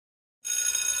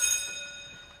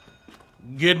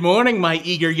Good morning, my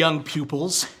eager young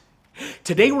pupils.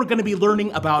 Today we're going to be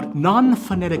learning about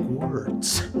non-phonetic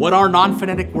words. What are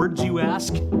non-phonetic words, you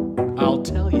ask? I'll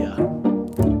tell you.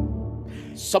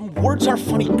 Some words are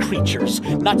funny creatures,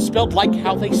 not spelled like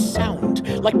how they sound.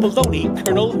 Like bologna,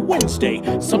 Colonel,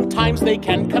 Wednesday. Sometimes they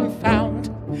can confound.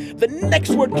 The next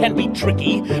word can be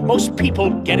tricky, most people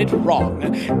get it wrong.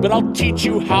 But I'll teach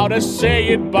you how to say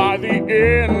it by the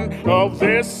end of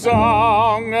this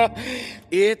song.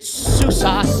 It's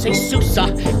Sousa, say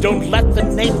Sousa, don't let the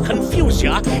name confuse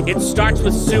ya. It starts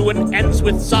with Sue and ends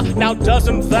with Sa, now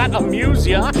doesn't that amuse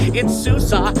ya? It's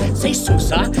Sousa, say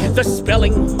Sousa, the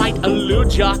spelling might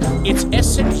elude ya. It's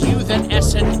S and U then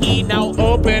S and E, now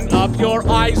open up your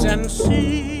eyes and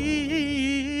see.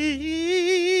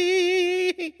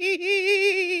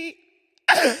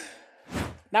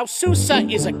 Now, Sousa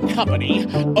is a company,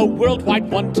 a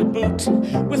worldwide one to boot,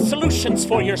 with solutions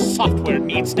for your software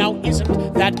needs. Now,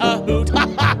 isn't that a hoot? Ha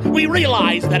ha! We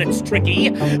realize that it's tricky,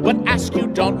 but ask you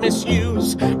don't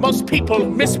misuse. Most people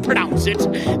mispronounce it.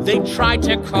 They try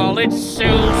to call it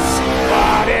Seuss,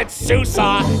 but it's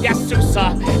Sousa. Yes,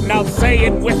 Sousa. Now say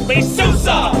it with me,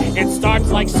 Sousa. It starts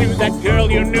like Sue, that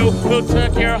girl you knew, who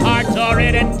took your heart, tore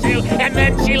it in two, and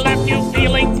then she left you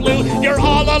feeling blue. You're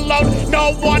all alone.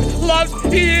 No one loves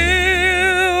you.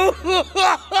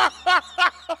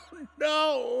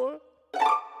 No.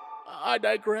 I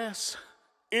digress.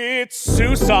 It's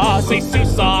Sousa, say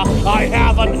Sousa, I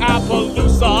have an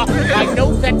Appaloosa. I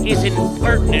know that is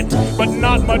impertinent, but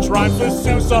not much rhymes with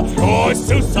Sousa. Oh,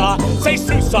 Sousa, say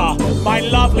Sousa, my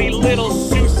lovely little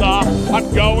Sousa.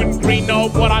 I'm going green, know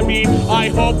what I mean. I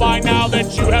hope by now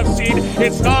that you have seen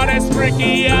it's not as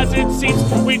tricky as it seems.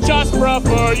 We just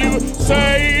prefer you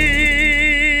say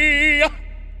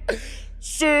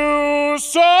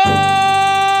Sousa.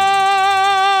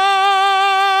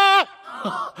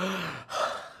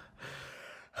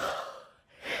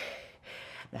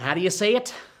 How do you say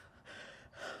it?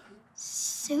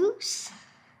 Seuss?